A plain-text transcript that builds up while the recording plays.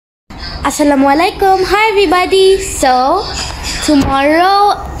Assalamualaikum. Hi everybody. So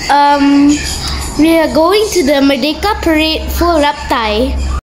tomorrow we are going to the Merdeka parade full wrap tie.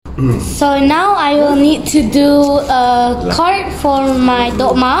 So now I will need to do a card for my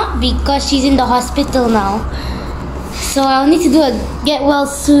Dokma because she's in the hospital now. So I'll need to do a get well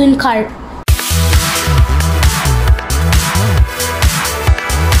soon card.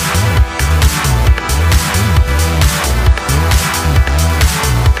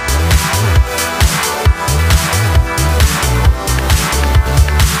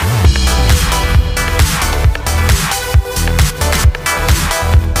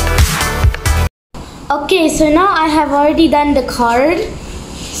 Okay, so now I have already done the card.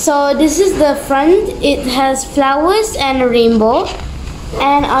 So this is the front. It has flowers and a rainbow.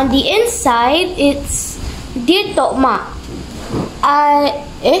 And on the inside, it's Dear Dokma.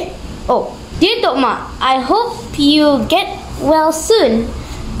 Dear Dokma, I hope you get well soon.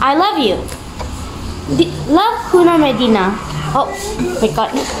 I love you. Love, Kuna Medina. Oh my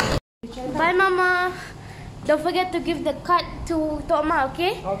god. Bye, Mama. Don't forget to give the card to Dokma,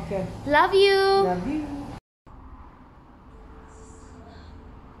 okay? Okay. Love you. Love you.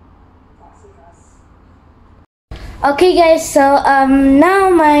 Okay guys, so now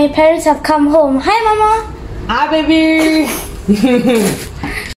my parents have come home. Hi Mama. Hi baby.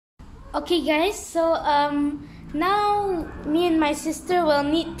 Okay guys, so now me and my sister will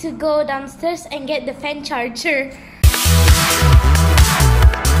need to go downstairs and get the fan charger.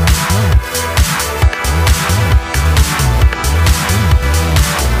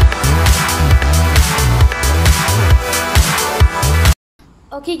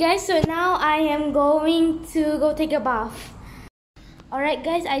 Okay guys, so now I am going to go take a bath. Alright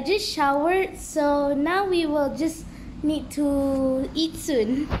guys, I just showered, so now we will just need to eat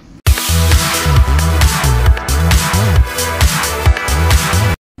soon.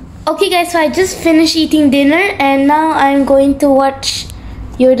 Okay guys, so I just finished eating dinner and now I'm going to watch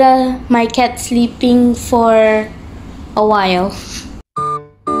Yoda, my cat, sleeping for a while.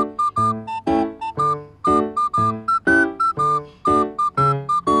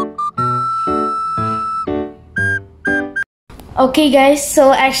 Okay guys,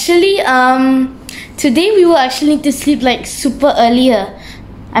 so actually today we will actually need to sleep like super earlier.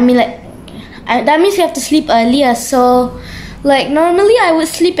 I mean like that means we have to sleep earlier. So like normally I would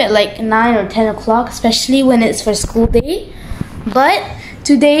sleep at like 9 or 10 o'clock, especially when it's for school day. But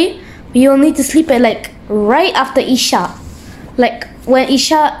today we will need to sleep at like right after Isha. Like when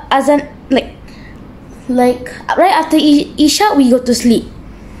Isha azan, like right after Isha we go to sleep.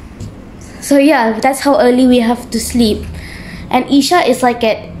 So yeah, that's how early we have to sleep. And Isha is like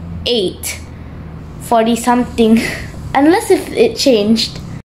at 8:40 something, unless if it changed.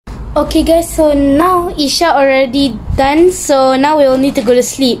 Okay guys, so now Isha already done, so now we will need to go to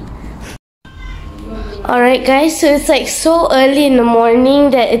sleep. Alright guys, so it's like so early in the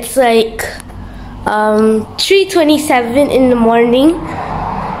morning that it's like 3:27 in the morning.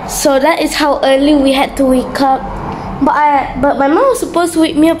 So that is how early we had to wake up. But my mom was supposed to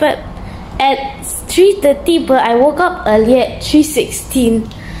wake me up at 3:30, but I woke up early at 3:16.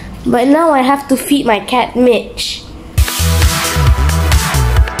 But now I have to feed my cat Mitch.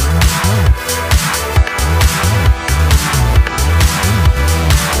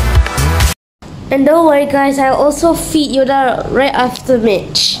 And don't worry guys, I'll also feed Yoda right after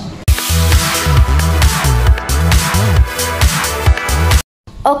Mitch.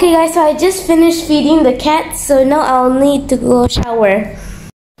 Okay guys, so I just finished feeding the cat, so now I'll need to go shower.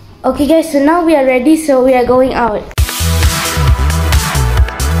 Okay guys, so now we are ready, so we are going out.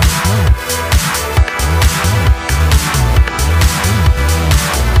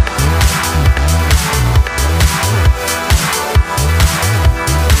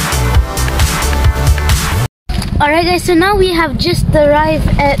 Alright guys, so now we have just arrived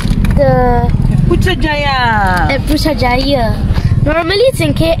at the Putrajaya. Normally it's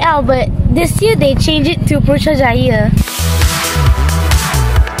in KL, but this year they changed it to Putrajaya.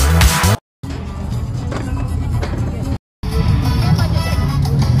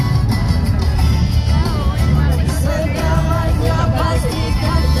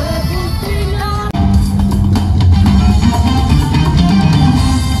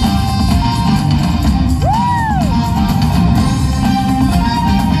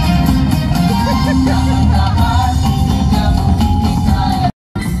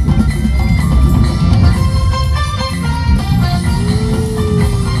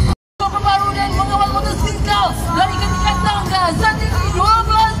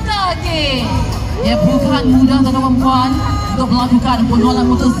 Mudah tuan-tuan dan puan untuk melakukan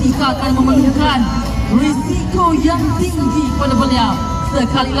pengenalan motosikal akan memerlukan risiko yang tinggi kepada beliau.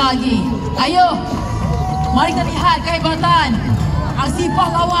 sekali lagi. Ayo, mari kita lihat kehebatan aksi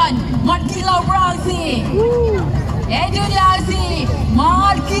pahlawan Mat Kilau beraksi. Itu dia aksi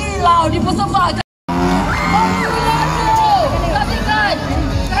Mat Kilau dipersembahkan. Saksikan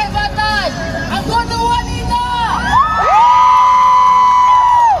kehebatan anggota wanita.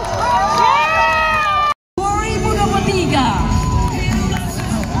 2023.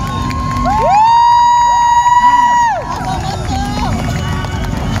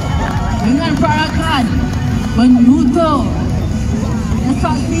 Dengan perarakan menutup,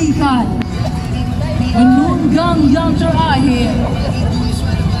 mensaksikan penunggang yang terakhir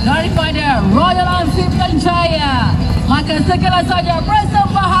daripada Royal Enfield Kencaya, maka segala saja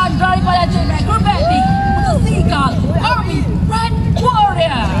persembahan daripada tim akrobatik menyaksikan Army Red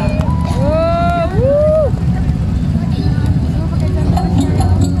Warrior.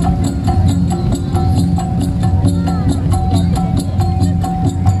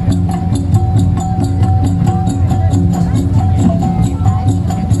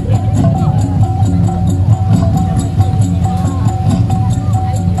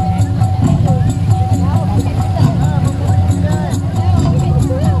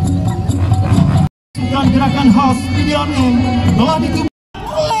 Gerakan khas PBRM telah dikembangkan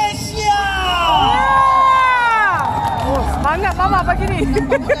Malaysia. Oh, semangat mama pagi ni.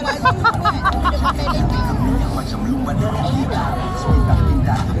 Macam lumba dari kita, sepintas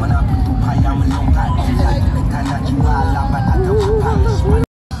pindah kemanapun tu payah melompat. Kita nak jual lambat atau cepat.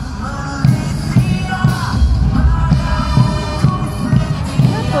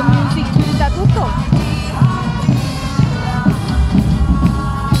 Kenapa muzik ni tak tutup?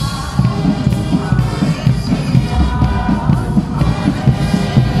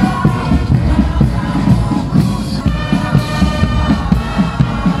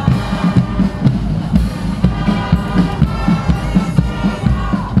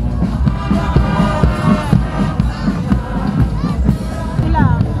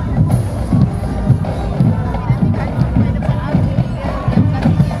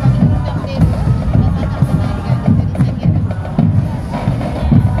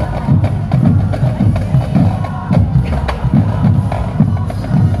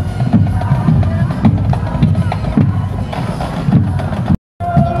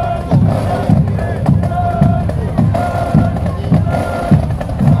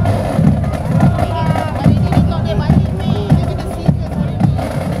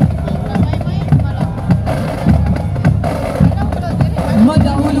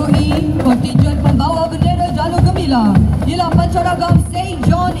 Kontinjen pembawa bendera jalur gemilang ialah penceragam St.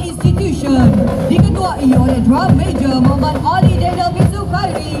 John Institution diketuai oleh Drum Major Muhammad Ali Daniel Bisu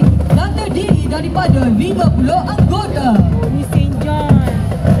Khairi dan terdiri daripada 50 anggota. Ni St. John.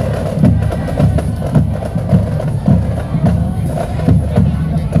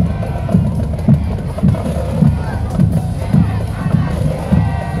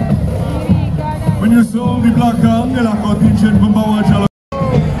 Menyusul di belakang ialah kontinjen pembawa jalur.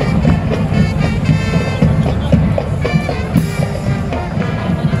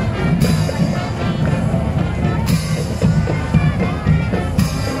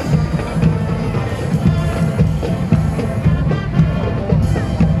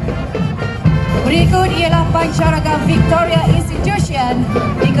 Berikut ialah pancaragam Victoria Institution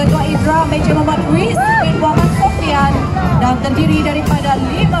diketuai Drum Major Muhammad Riz bin Muhammad Sofian dan terdiri daripada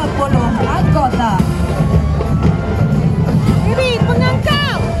 50 anggota. Ini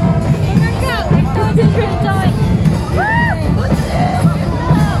pengangkau. Pengangkau.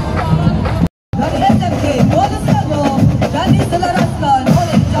 Dari SMK Kuala Selangor dan diselaraskan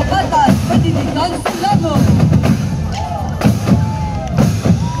oleh Jabatan Pendidikan Selangor.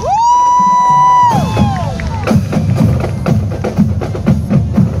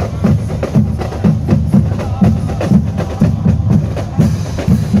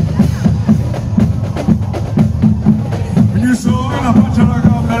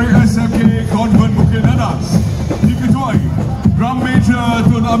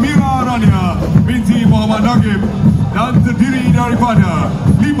 Amira Rania binti Muhammad Nagib dan terdiri daripada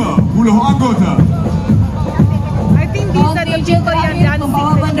 50 anggota. I think these are the people yang dancing.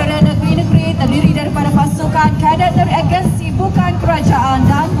 Pembawa bendera negeri-negeri terdiri daripada pasukan kadet dari agensi bukan kerajaan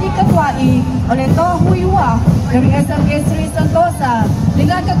dan diketuai oleh Toh Hui Wah dari SMK Sri Sentosa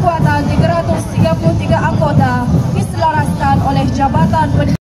dengan kekuatan 333 anggota diselaraskan oleh Jabatan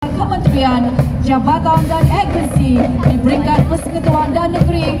Pendidikan Kementerian, Jabatan dan Agensi di peringkat Persekutuan dan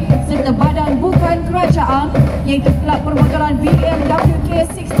Negeri serta badan bukan kerajaan iaitu Kelab Permotoran BMWK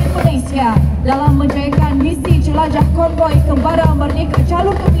 60 Malaysia dalam menjayakan misi jelajah konvoi kembara Merdeka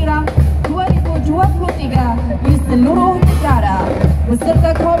Jalur Gemilang 2023 di seluruh negara.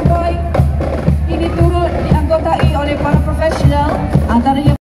 Beserta konvoi ini turut dianggotai oleh para profesional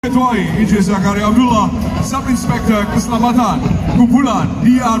antaranya Ketuai Encik Zakaria Abdullah, Sub-Inspektor Keselamatan Kumpulan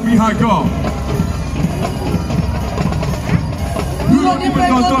DRP Highcom. Turut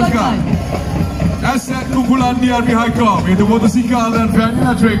dipertontonkan aset kumpulan DRP Highcom iaitu motosikal dan van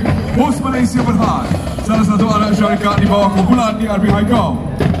elektrik Pos Malaysia Berhad, salah satu anak syarikat di bawah kumpulan DRP Highcom.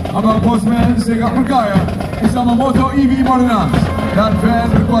 Abang Postman Segak Perkaya bersama motor EV Modernance dan van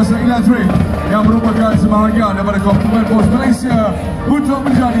berkuasa elektrik yang merupakan sebahagian daripada komitmen Pos Malaysia untuk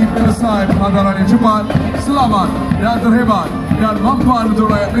menjadi penyelesai penghantaran yang cepat, selamat dan terhebat dan mampan untuk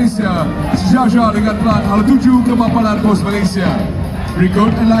rakyat Malaysia sejajar dengan pelan hala tuju kemampanan Pos Malaysia.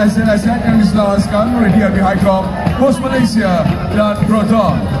 Berikut adalah aset-aset yang diselaraskan oleh DRP Highcom, Pos Malaysia dan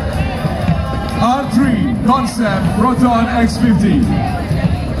Proton. R3 Concept Proton X50,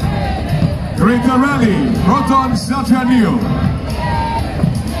 Kereta Rally Proton Satria Neo.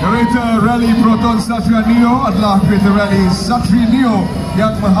 Kereta Rally Proton Satria Neo adalah kereta rally Satria Neo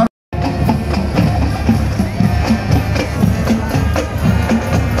yang menghampiri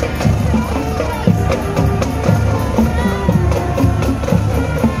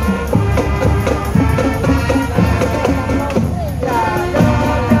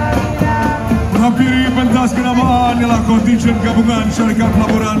pentas kenamaan ialah kontingen gabungan syarikat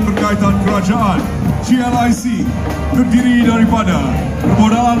pelaburan berkaitan kerajaan GLIC terdiri daripada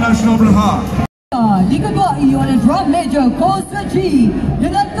Permodalan Nasional Berhad diketuai oleh Drum Major Kosra G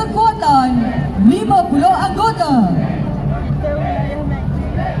dengan kekuatan 50 anggota.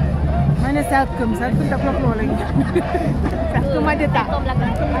 Mana Salcom? Salcom tak keluar lagi. Salcom ada tak?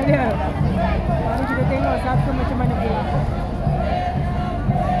 Ada. Mari kita tengok Salcom macam mana pula.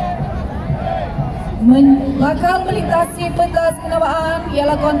 Bakal melintasi pentas kenamaan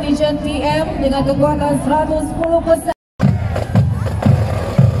ialah kontingen TM dengan kekuatan 110%.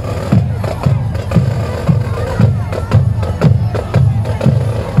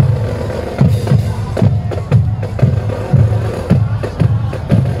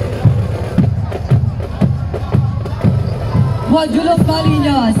 Buat julung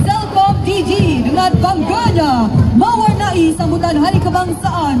kalinya, Selcom DG dengan bangganya mewarnai sambutan Hari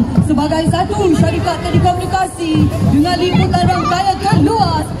Kebangsaan sebagai satu syarikat telekomunikasi dengan liputan rangkaian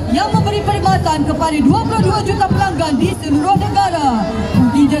terluas yang memberi perkhidmatan kepada 22 juta pelanggan di seluruh negara.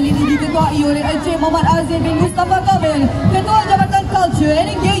 Kontingen ini diketuai oleh Encik Muhammad Azim bin Mustafa Kamil, Ketua Jabatan Culture and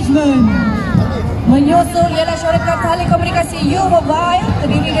Engagement. Menyusul ialah syarikat telekomunikasi U-Mobile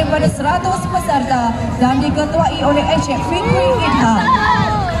terdiri daripada 100 peserta dan diketuai oleh Encik Fikri Idham.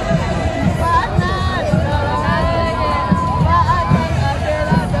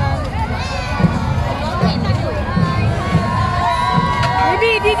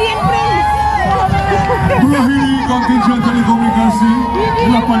 mengakhiri kontingen telekomunikasi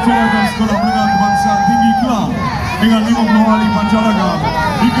ialah pancaragan Sekolah Menengah Kebangsaan Tinggi Kelang dengan 50 ahli pancaragan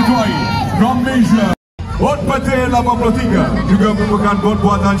diketuai Drum Major. Bot Petir 83 juga merupakan bot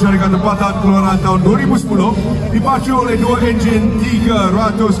buatan syarikat tempatan keluaran tahun 2010 dipacu oleh 2 enjin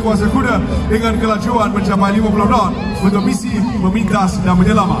 300 kuasa kuda dengan kelajuan mencapai 50 knot untuk misi memintas dan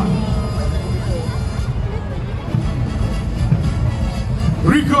menyelamat.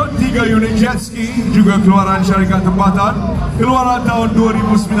 Berikut 3 unit jet ski juga keluaran syarikat tempatan keluaran tahun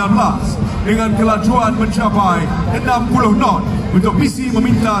 2019 dengan kelajuan mencapai 60 knot untuk misi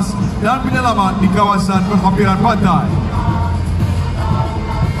memintas dan penyelamat di kawasan perhampiran pantai.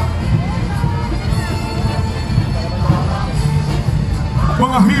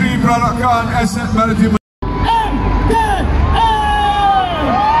 Mengakhiri perarakan aset maritim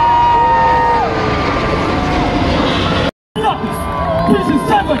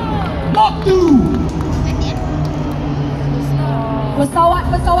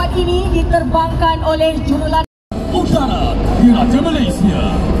Pesawat-pesawat ini diterbangkan oleh jurulatih Utara Raja Malaysia.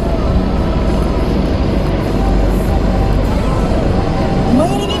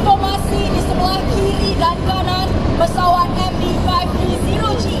 Mengiringi formasi di sebelah kiri dan kanan pesawat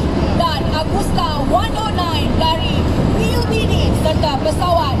MD530G dan Agusta 109 dari PUTD serta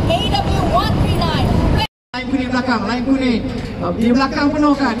pesawat AW139. Lain kuning belakang, lain kuning. Di belakang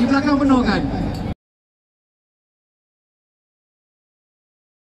penuhkan, di belakang penuhkan.